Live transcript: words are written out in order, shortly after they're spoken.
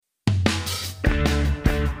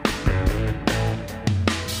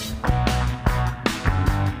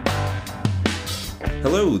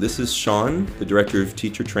Hello, this is Sean, the Director of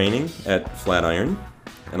Teacher Training at Flatiron,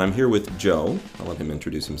 and I'm here with Joe. I'll let him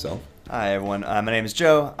introduce himself. Hi everyone, my name is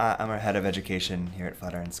Joe. I'm our head of education here at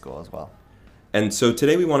Flatiron School as well. And so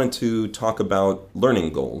today we wanted to talk about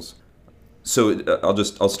learning goals. So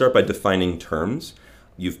I'll start by defining terms.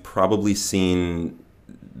 You've probably seen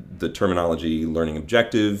the terminology learning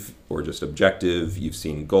objective or just objective. You've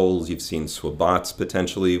seen goals, you've seen SWBOTs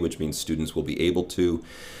potentially, which means students will be able to.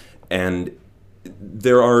 And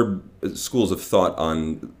there are schools of thought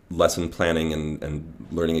on lesson planning and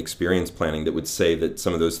learning experience planning that would say that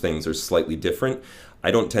some of those things are slightly different. I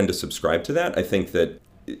don't tend to subscribe to that. I think that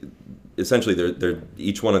essentially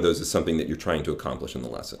each one of those is something that you're trying to accomplish in the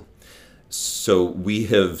lesson. So we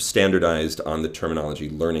have standardized on the terminology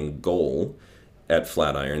learning goal at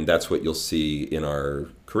Flatiron. That's what you'll see in our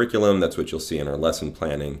curriculum. That's what you'll see in our lesson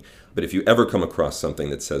planning. But if you ever come across something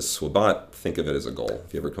that says SWBOT, think of it as a goal.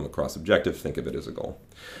 If you ever come across objective, think of it as a goal.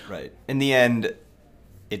 Right. In the end,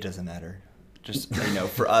 it doesn't matter. Just,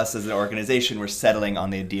 for us as an organization, we're settling on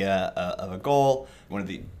the idea of a goal. One of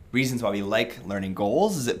the reasons why we like learning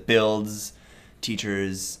goals is it builds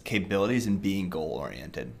teachers' capabilities in being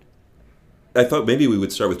goal-oriented. I thought maybe we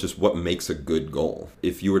would start with just what makes a good goal.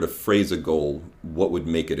 If you were to phrase a goal, what would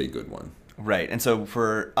make it a good one? Right. And so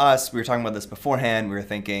for us, we were talking about this beforehand. We were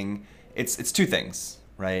thinking it's two things,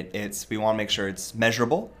 right? We want to make sure it's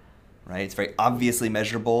measurable, right? It's very obviously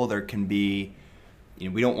measurable. There can be,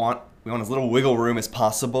 we want as little wiggle room as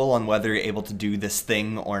possible on whether you're able to do this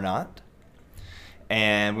thing or not.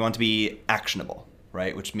 And we want it to be actionable,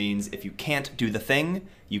 right? Which means if you can't do the thing,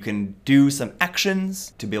 you can do some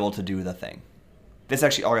actions to be able to do the thing. This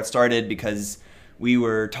actually all got started because we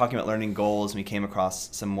were talking about learning goals and we came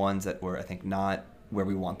across some ones that were, I think, not where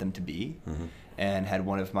we want them to be, and had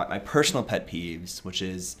one of my personal pet peeves, which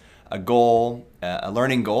is a goal, a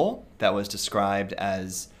learning goal that was described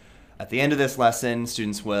as, at the end of this lesson,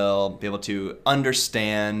 students will be able to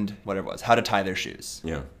understand whatever it was, how to tie their shoes.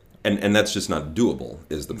 Yeah. And that's just not doable,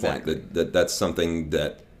 is the Exactly. point. That's something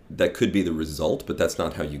that could be the result, but that's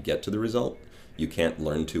not how you get to the result. You can't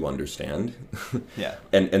learn to understand. Yeah.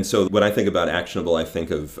 And so when I think about actionable, I think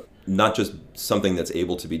of not just something that's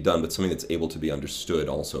able to be done, but something that's able to be understood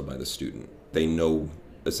also by the student. They know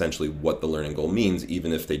essentially what the learning goal means,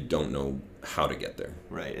 even if they don't know how to get there.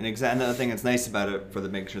 Right. And another thing that's nice about it, for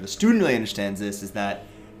making sure the student really understands this, is that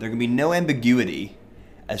there can be no ambiguity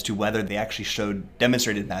as to whether they actually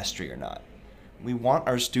demonstrated mastery or not. We want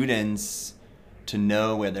our students to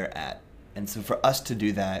know where they're at. And so for us to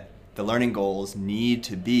do that, the learning goals need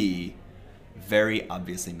to be very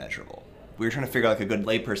obviously measurable. We were trying to figure out a good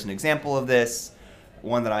layperson example of this.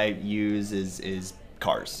 One that I use is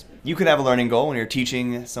cars. You could have a learning goal when you're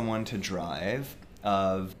teaching someone to drive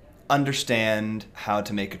of understand how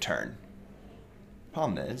to make a turn.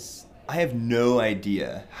 Problem is, I have no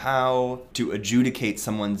idea how to adjudicate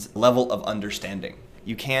someone's level of understanding.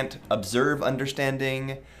 You can't observe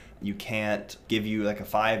understanding. You can't give you like a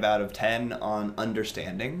 5 out of 10 on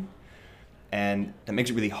understanding. And that makes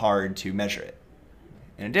it really hard to measure it.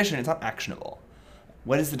 In addition, it's not actionable.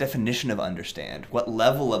 What is the definition of understand? What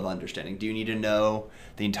level of understanding? Do you need to know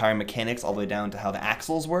the entire mechanics all the way down to how the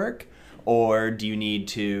axles work? Or do you need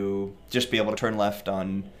to just be able to turn left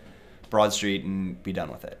on Broad Street and be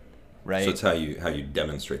done with it? Right? So it's how you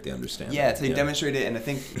demonstrate the understanding. Yeah, it's how you demonstrate it. And I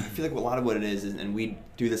feel like a lot of what it is, and we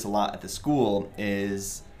do this a lot at the school,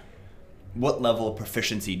 is what level of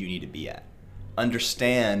proficiency do you need to be at?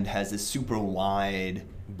 Understand has this super wide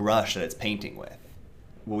brush that it's painting with.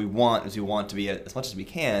 What we want is to be, as much as we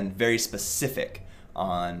can, very specific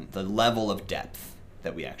on the level of depth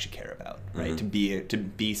that we actually care about, right? To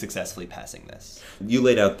be successfully passing this. You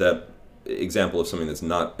laid out that example of something that's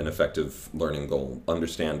not an effective learning goal.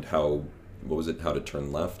 Understand how to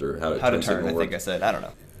turn left, or how to turn, I think I said, I don't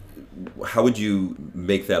know. How would you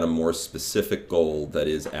make that a more specific goal that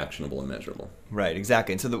is actionable and measurable? Right,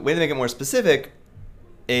 exactly. And so the way to make it more specific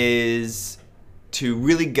is to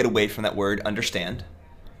really get away from that word understand,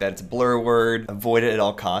 that it's a blur word, avoid it at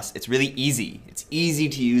all costs. It's really easy. It's easy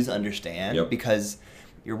to use understand because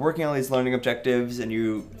you're working on these learning objectives and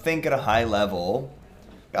you think at a high level,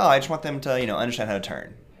 I just want them to, understand how to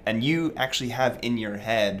turn. And you actually have in your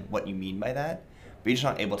head what you mean by that, but you're just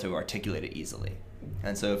not able to articulate it easily.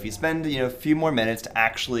 And so if you spend, a few more minutes to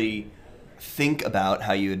actually think about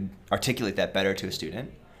how you would articulate that better to a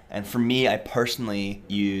student. And for me, I personally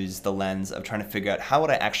use the lens of trying to figure out how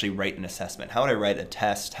would I actually write an assessment? How would I write a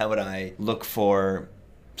test? How would I look for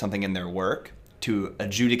something in their work to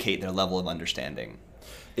adjudicate their level of understanding?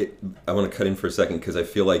 I want to cut in for a second because I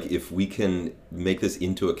feel like if we can make this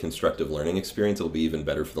into a constructive learning experience, it'll be even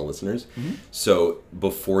better for the listeners. Mm-hmm. So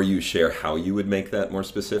before you share how you would make that more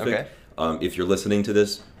specific, if you're listening to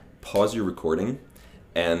this, pause your recording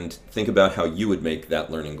and think about how you would make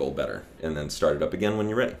that learning goal better, and then start it up again when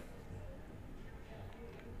you're ready.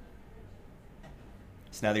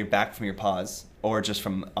 So now that you're back from your pause, or just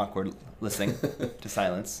from awkward listening to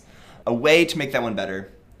silence, a way to make that one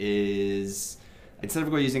better is, instead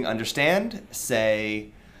of using understand,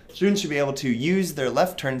 say students should be able to use their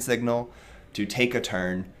left turn signal to take a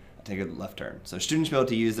left turn. So students should be able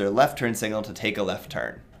to use their left turn signal to take a left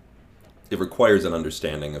turn. It requires an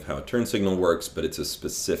understanding of how a turn signal works, but it's a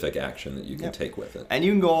specific action that you can take with it. And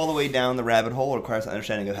you can go all the way down the rabbit hole. It requires an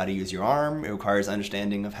understanding of how to use your arm. It requires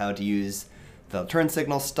understanding of how to use the turn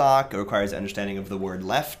signal stock. It requires understanding of the word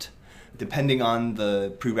left. Depending on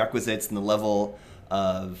the prerequisites and the level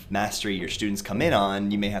of mastery your students come in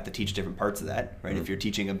on, you may have to teach different parts of that, right? Mm-hmm. If you're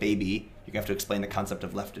teaching a baby, you have to explain the concept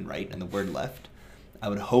of left and right and the word left. I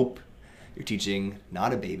would hope you're teaching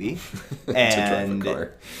not a baby, and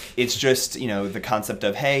it's just, the concept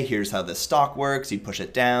of, hey, here's how this stock works. You push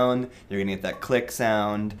it down, you're gonna get that click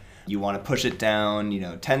sound. You want to push it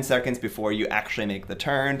down, 10 seconds before you actually make the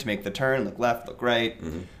turn. To make the turn, look left, look right.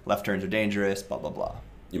 Mm-hmm. Left turns are dangerous, blah, blah, blah.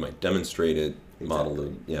 You might demonstrate it, model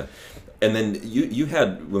it, yeah. And then you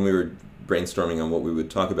had, when we were brainstorming on what we would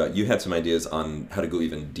talk about, you had some ideas on how to go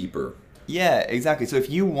even deeper. Yeah, exactly. So if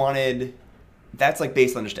you wanted, that's like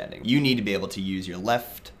base understanding. You need to be able to use your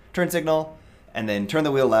left turn signal and then turn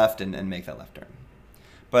the wheel left and make that left turn.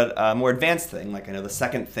 But a more advanced thing, like I know the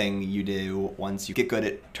second thing you do once you get good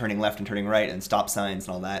at turning left and turning right and stop signs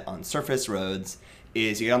and all that on surface roads,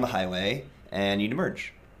 is you get on the highway and you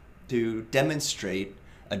merge to demonstrate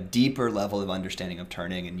a deeper level of understanding of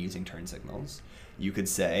turning and using turn signals. You could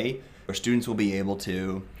say our students will be able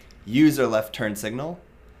to use their left turn signal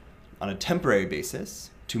on a temporary basis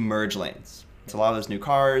to merge lanes. So a lot of those new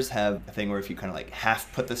cars have a thing where if you kind of like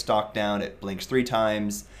half put the stalk down, it blinks 3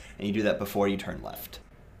 times, and you do that before you turn left.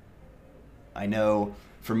 I know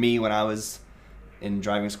for me, when I was in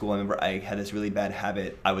driving school, I remember I had this really bad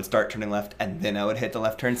habit. I would start turning left and then I would hit the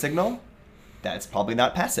left turn signal. That's probably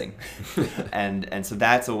not passing. and so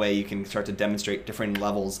that's a way you can start to demonstrate different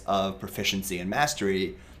levels of proficiency and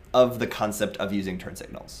mastery of the concept of using turn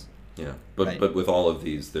signals. Yeah, but with all of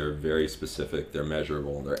these, they're very specific, they're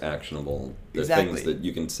measurable, they're actionable. They're exactly. Things that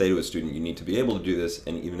you can say to a student, you need to be able to do this,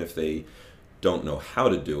 and even if they don't know how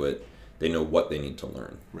to do it, they know what they need to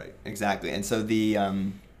learn. Right, exactly. And so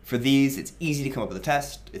for these, it's easy to come up with a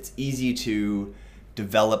test. It's easy to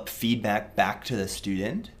develop feedback back to the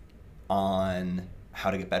student on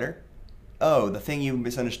how to get better. Oh, the thing you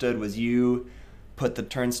misunderstood was you put the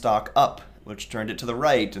turn stock up, which turned it to the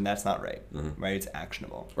right, and that's not right. Mm-hmm. Right? It's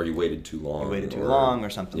actionable. Or you waited too long. Or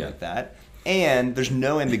something like that. And there's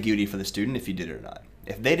no ambiguity for the student if you did it or not.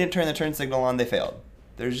 If they didn't turn the turn signal on, they failed.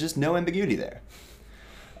 There's just no ambiguity there.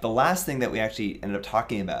 The last thing that we actually ended up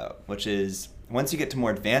talking about, which is once you get to more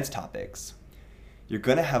advanced topics, you're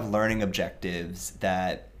going to have learning objectives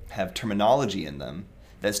that have terminology in them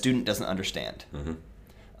that a student doesn't understand. Mm-hmm.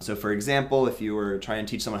 So for example, if you were trying to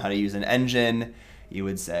teach someone how to use an engine, you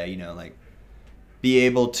would say, be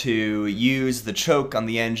able to use the choke on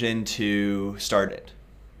the engine to start it.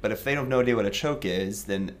 But if they don't have no idea what a choke is,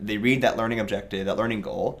 then they read that learning objective, that learning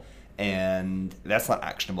goal, and that's not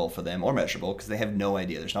actionable for them or measurable because they have no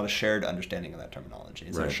idea. There's not a shared understanding of that terminology.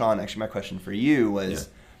 And so, Sean, actually my question for you was,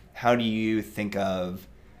 how do you think of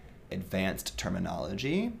advanced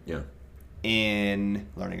terminology in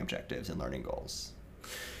learning objectives and learning goals?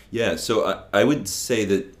 Yeah, so I would say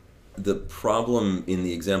that the problem in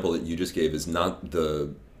the example that you just gave is not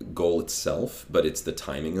the goal itself, but it's the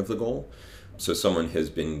timing of the goal. So someone has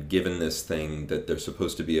been given this thing that they're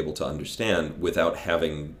supposed to be able to understand without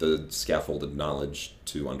having the scaffolded knowledge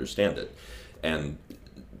to understand it. And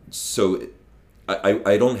so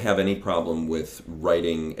I don't have any problem with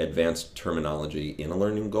writing advanced terminology in a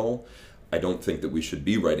learning goal. I don't think that we should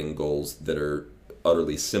be writing goals that are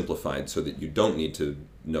utterly simplified so that you don't need to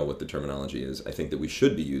know what the terminology is. I think that we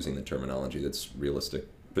should be using the terminology that's realistic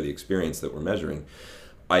for the experience that we're measuring.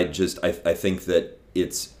 I think that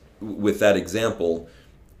it's, with that example,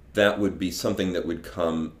 that would be something that would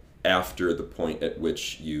come after the point at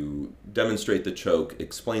which you demonstrate the choke,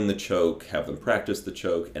 explain the choke, have them practice the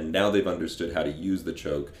choke, and now they've understood how to use the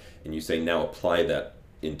choke, and you say, now apply that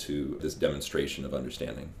into this demonstration of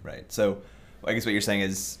understanding. Right. So I guess what you're saying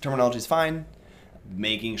is terminology is fine,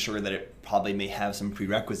 making sure that it probably may have some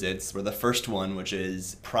prerequisites, where the first one, which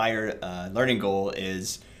is prior learning goal,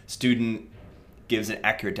 is student gives an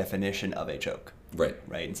accurate definition of a choke. Right.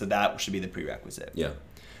 Right? And so that should be the prerequisite. Yeah.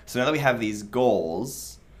 So now that we have these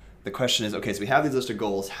goals, the question is, okay, so we have these list of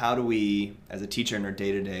goals. How do we, as a teacher in our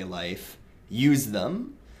day-to-day life, use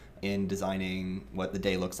them in designing what the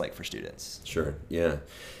day looks like for students? Sure, yeah.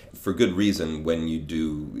 For good reason, when you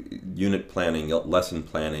do unit planning, lesson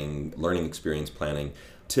planning, learning experience planning,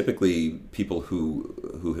 typically people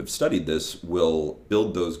who have studied this will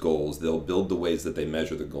build those goals. They'll build the ways that they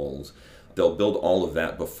measure the goals. They'll build all of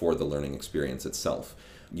that before the learning experience itself.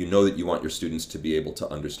 You know that you want your students to be able to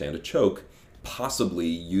understand a choke. Possibly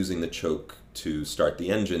using the choke to start the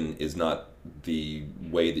engine is not the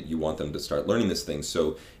way that you want them to start learning this thing.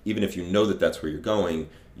 So even if you know that that's where you're going,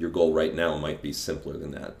 your goal right now might be simpler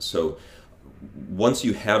than that. So once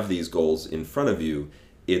you have these goals in front of you,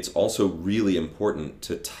 it's also really important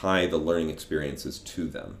to tie the learning experiences to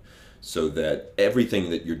them so that everything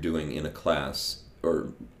that you're doing in a class,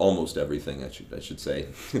 or almost everything, I should say,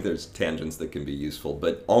 there's tangents that can be useful,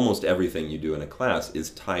 but almost everything you do in a class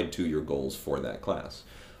is tied to your goals for that class,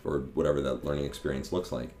 or whatever that learning experience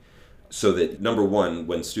looks like. So that, number one,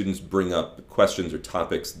 when students bring up questions or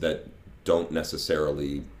topics that don't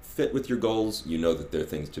necessarily fit with your goals, you know that they're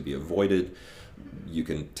things to be avoided. You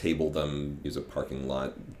can table them, use a parking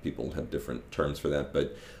lot. People have different terms for that,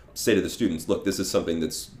 but say to the students, look, this is something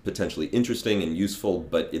that's potentially interesting and useful,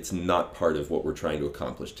 but it's not part of what we're trying to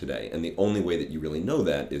accomplish today. And the only way that you really know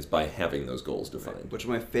that is by having those goals defined. Right. Which is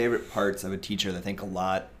my favorite parts of a teacher that I think a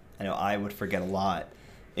lot, I know I would forget a lot,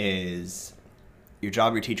 is your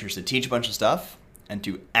job, your teacher, is to teach a bunch of stuff and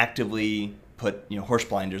to actively put horse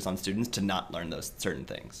blinders on students to not learn those certain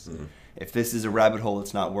things. Mm-hmm. If this is a rabbit hole,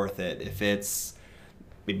 it's not worth it. If it's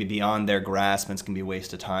maybe beyond their grasp and it's going to be a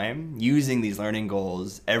waste of time, using these learning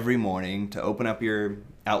goals every morning to open up your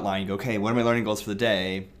outline, you go, okay, what are my learning goals for the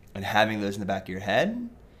day? And having those in the back of your head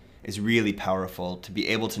is really powerful to be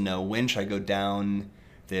able to know when should I go down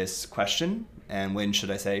this question and when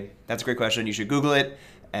should I say, that's a great question, you should Google it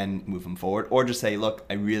and move them forward. Or just say, look,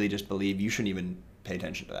 I really just believe you shouldn't even pay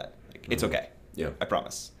attention to that. It's okay. Yeah. I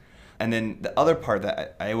promise. And then the other part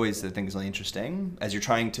that I always think is really interesting as you're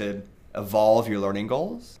trying to evolve your learning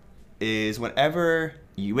goals is whenever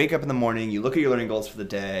you wake up in the morning, you look at your learning goals for the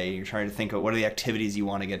day, you're trying to think of what are the activities you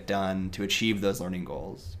want to get done to achieve those learning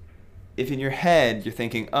goals. If in your head you're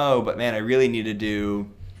thinking, oh, but man, I really need to do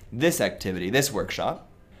this activity, this workshop,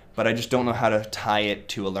 but I just don't know how to tie it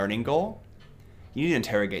to a learning goal, you need to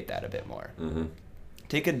interrogate that a bit more. Mm-hmm.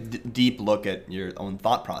 Take a deep look at your own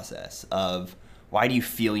thought process of why do you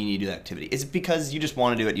feel you need to do that activity? Is it because you just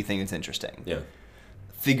want to do it and you think it's interesting? Yeah.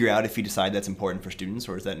 Figure out if you decide that's important for students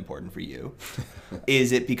or is that important for you.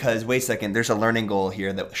 Is it because, wait a second, there's a learning goal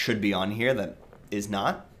here that should be on here that is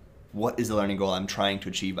not? What is the learning goal I'm trying to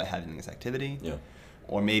achieve by having this activity? Yeah.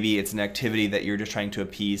 Or maybe it's an activity that you're just trying to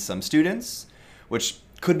appease some students, which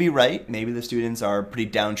could be right. Maybe the students are pretty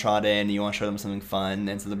downtrodden and you want to show them something fun.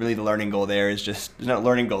 And so really the learning goal there is just, there's not a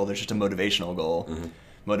learning goal, there's just a motivational goal. Mm-hmm.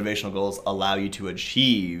 Motivational goals allow you to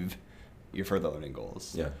achieve your further learning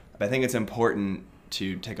goals. Yeah. But I think it's important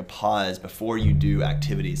to take a pause before you do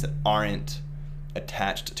activities that aren't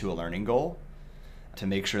attached to a learning goal to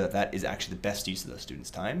make sure that that is actually the best use of those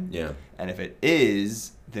students' time. Yeah. And if it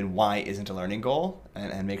is, then why isn't a learning goal?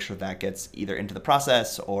 And make sure that gets either into the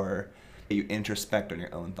process or you introspect on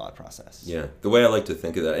your own thought process. Yeah. The way I like to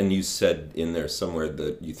think of that, and you said in there somewhere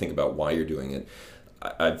that you think about why you're doing it,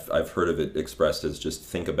 I've heard of it expressed as just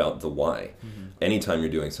think about the why. Mm-hmm. Anytime you're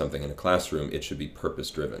doing something in a classroom, it should be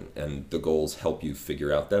purpose-driven, and the goals help you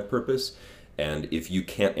figure out that purpose. And if you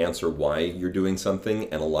can't answer why you're doing something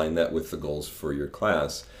and align that with the goals for your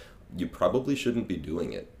class, you probably shouldn't be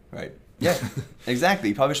doing it. Right. Yeah, exactly.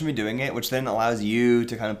 You probably shouldn't be doing it, which then allows you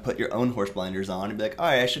to kind of put your own horse blinders on and be like, all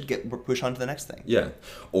right, I should push on to the next thing. Yeah.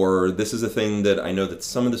 Or this is a thing that I know that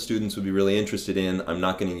some of the students would be really interested in. I'm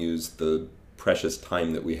not going to use the precious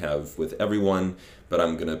time that we have with everyone, but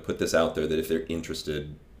I'm going to put this out there that if they're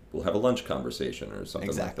interested, we'll have a lunch conversation or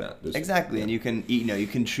something like that. Exactly. Yeah. And you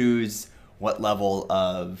can choose what level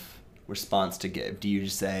of response to give. Do you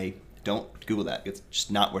just say, don't Google that, it's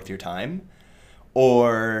just not worth your time?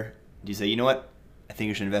 Or do you say, you know what, I think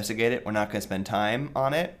you should investigate it, we're not going to spend time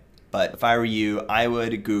on it, but if I were you, I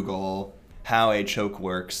would Google how a choke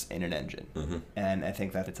works in an engine. Mm-hmm. And I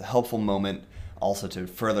think that it's a helpful moment also to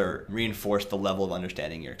further reinforce the level of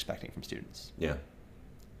understanding you're expecting from students. Yeah.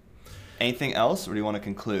 Anything else, or do you want to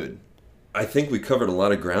conclude? I think we covered a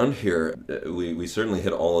lot of ground here. We certainly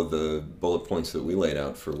hit all of the bullet points that we laid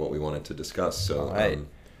out for what we wanted to discuss. So, all right.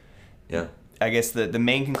 Yeah. I guess the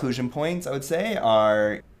main conclusion points, I would say,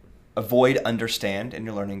 are avoid understand in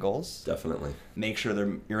your learning goals. Definitely. Make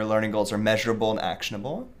sure your learning goals are measurable and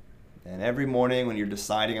actionable. And every morning when you're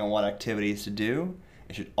deciding on what activities to do,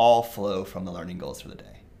 it should all flow from the learning goals for the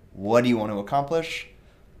day. What do you want to accomplish?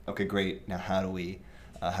 Okay, great. Now how do we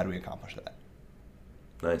accomplish that?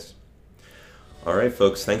 Nice. All right,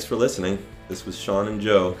 folks. Thanks for listening. This was Sean and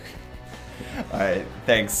Joe. All right.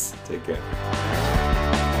 Thanks. Take care.